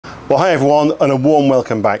Well, hi everyone, and a warm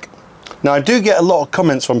welcome back. Now, I do get a lot of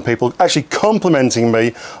comments from people actually complimenting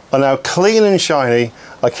me on how clean and shiny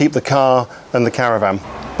I keep the car and the Caravan.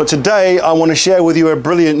 But today I want to share with you a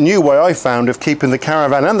brilliant new way I found of keeping the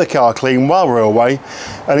Caravan and the car clean while we're away,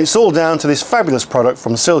 and it's all down to this fabulous product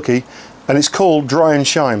from Silky, and it's called Dry and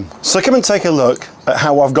Shine. So come and take a look at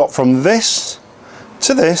how I've got from this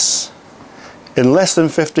to this in less than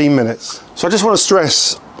 15 minutes. So I just want to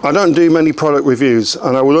stress, I don't do many product reviews,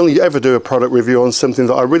 and I will only ever do a product review on something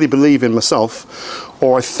that I really believe in myself,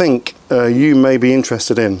 or I think you may be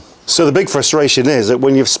interested in. So the big frustration is that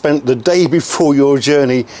when you've spent the day before your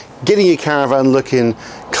journey getting your Caravan looking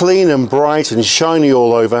clean and bright and shiny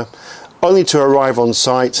all over, only to arrive on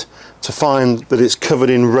site to find that it's covered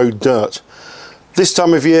in road dirt. This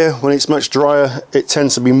time of year, when it's much drier, it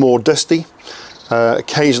tends to be more dusty.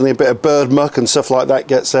 Occasionally a bit of bird muck and stuff like that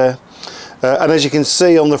gets there. And as you can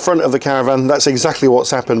see on the front of the Caravan, that's exactly what's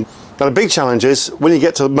happened. Now the big challenge is, when you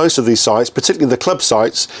get to most of these sites, particularly the club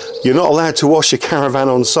sites, you're not allowed to wash your Caravan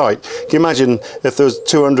on site. Can you imagine if there was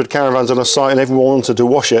 200 Caravans on a site and everyone wanted to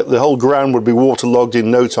wash it, the whole ground would be waterlogged in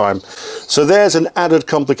no time. So there's an added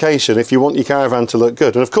complication if you want your Caravan to look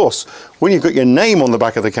good. And of course, when you've got your name on the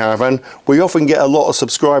back of the Caravan, we often get a lot of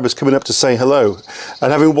subscribers coming up to say hello.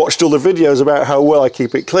 And having watched all the videos about how well I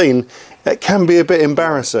keep it clean, it can be a bit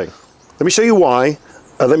embarrassing. Let me show you why,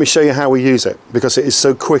 and let me show you how we use it, because it is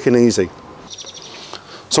so quick and easy.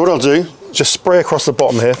 So what I'll do, just spray across the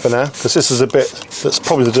bottom here for now, because this is a bit that's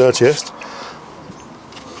probably the dirtiest.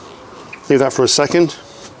 Leave that for a second.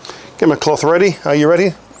 Get my cloth ready. Are you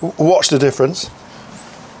ready? Watch the difference.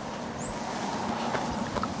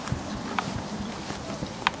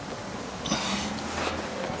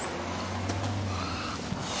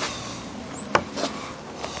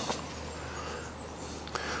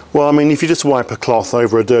 Well, I mean, if you just wipe a cloth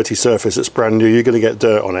over a dirty surface that's brand new, you're going to get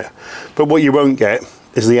dirt on it. But what you won't get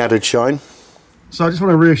is the added shine. So I just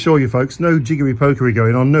want to reassure you folks, no jiggery pokery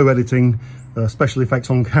going on, no editing, special effects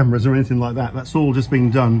on cameras or anything like that. That's all just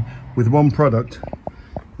being done with one product,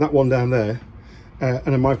 that one down there,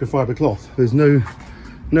 and a microfiber cloth. There's no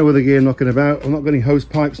other gear knocking about. I'm not got any hose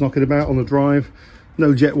pipes knocking about on the drive,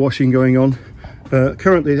 no jet washing going on.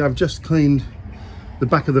 Currently, I've just cleaned the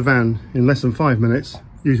back of the van in less than 5 minutes.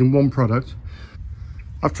 Using one product.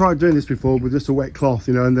 I've tried doing this before with just a wet cloth,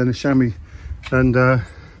 you know, and then a chamois, and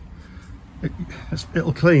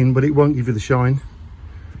it'll clean, but it won't give you the shine.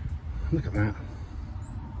 Look at that.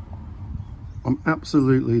 I'm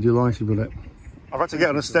absolutely delighted with it. I've had to get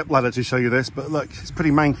on a step ladder to show you this, but look, it's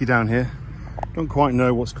pretty manky down here. Don't quite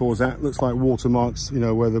know what's caused that. Looks like watermarks, you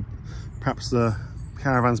know, where perhaps the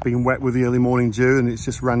Caravan's been wet with the early morning dew and it's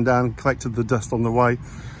just ran down, collected the dust on the way.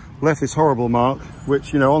 Left this horrible mark,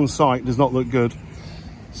 which, you know, on site does not look good.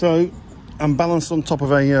 So I'm balanced on top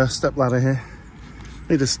of a step ladder here.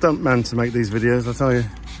 Need a stunt man to make these videos, I tell you.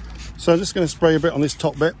 So I'm just going to spray a bit on this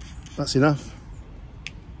top bit. That's enough.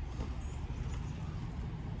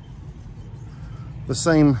 The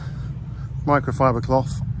same microfiber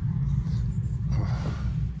cloth.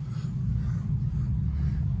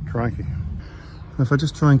 Crikey. If I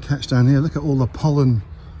just try and catch down here, look at all the pollen,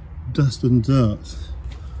 dust and dirt.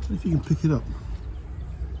 If you can pick it up.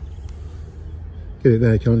 Get it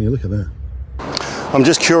there, can't you? Look at that. I'm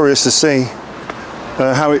just curious to see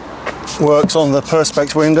how it works on the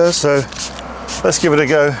Perspex windows, so let's give it a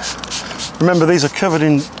go. Remember, these are covered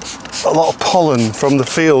in a lot of pollen from the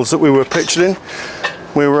fields that we were pictured in.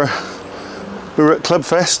 We were at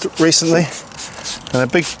Clubfest recently, and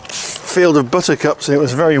a big field of buttercups, and it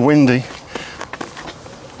was very windy.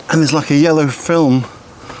 And there's like a yellow film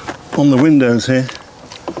on the windows here.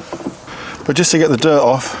 But just to get the dirt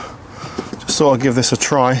off, just thought I'd give this a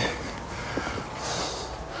try.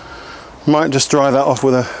 Might just dry that off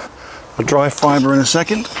with a dry fibre in a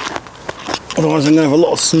second. Otherwise I'm going to have a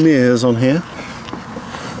lot of smears on here.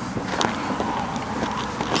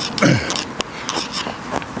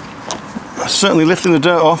 Certainly lifting the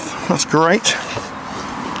dirt off, that's great.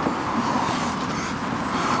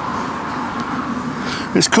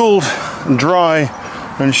 It's called Dry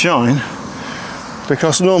and Shine,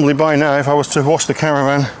 because normally by now, if I was to wash the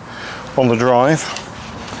Caravan on the drive,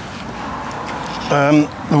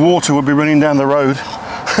 the water would be running down the road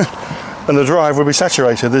and the drive would be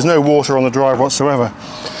saturated. There's no water on the drive whatsoever.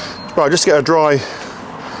 Right, just get a dry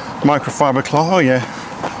microfiber cloth. Oh yeah,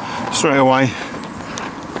 straight away.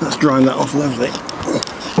 That's drying that off lovely.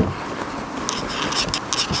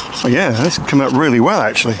 Oh yeah, this came out really well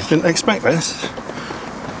actually. Didn't expect this.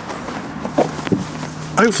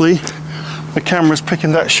 Hopefully the camera's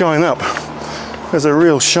picking that shine up. There's a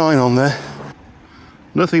real shine on there.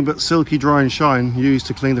 Nothing but Silky Dry Shine used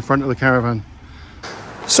to clean the front of the Caravan.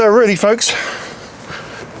 So really folks,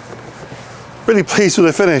 really pleased with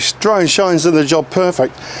the finish. Dry and Shine's done the job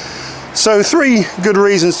perfect. So 3 good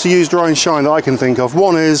reasons to use Dry and Shine that I can think of.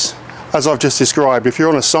 One is, as I've just described, if you're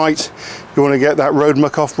on a site, you want to get that road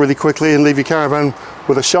muck off really quickly and leave your Caravan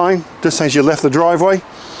with a shine, just as you left the driveway,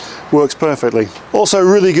 works perfectly. Also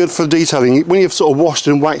really good for detailing. When you've sort of washed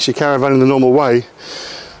and waxed your Caravan in the normal way,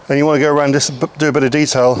 and you want to go around just do a bit of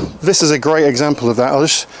detail, this is a great example of that. I'll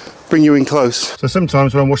just bring you in close. So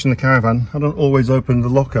sometimes when I'm washing the Caravan, I don't always open the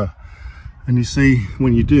locker, and you see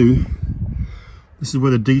when you do, this is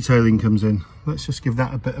where the detailing comes in. Let's just give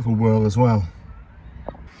that a bit of a whirl as well.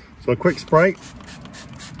 So a quick spray,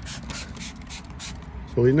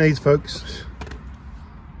 that's all it needs folks.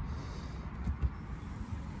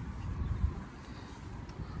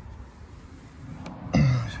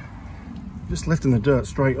 Just lifting the dirt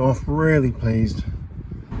straight off, really pleased.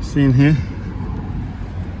 See in here?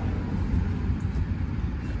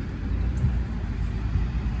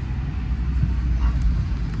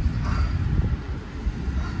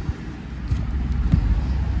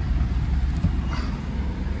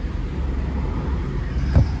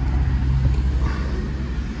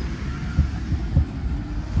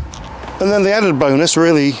 And then the added bonus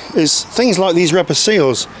really is things like these rubber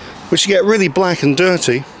seals, which get really black and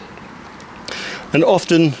dirty and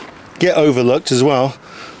often get overlooked as well.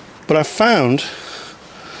 But I've found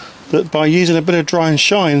that by using a bit of Dry and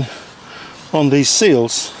Shine on these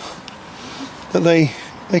seals, that they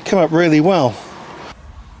come up really well.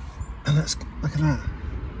 And let's look at that.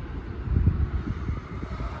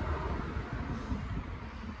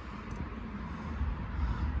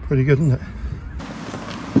 Pretty good, isn't it?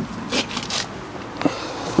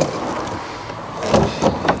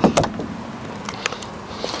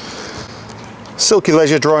 Silky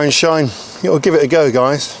Leisure Dry and Shine. You'll give it a go,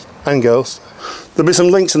 guys and girls. There'll be some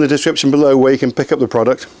links in the description below where you can pick up the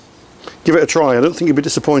product. Give it a try. I don't think you'll be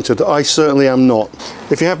disappointed. I certainly am not.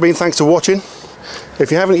 If you have been, thanks for watching.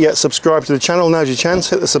 If you haven't yet subscribed to the channel, now's your chance.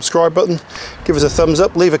 Hit the subscribe button, give us a thumbs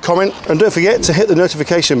up, leave a comment, and don't forget to hit the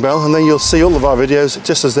notification bell, and then you'll see all of our videos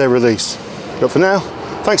just as they're released. But for now,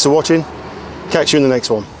 thanks for watching. Catch you in the next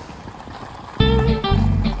one.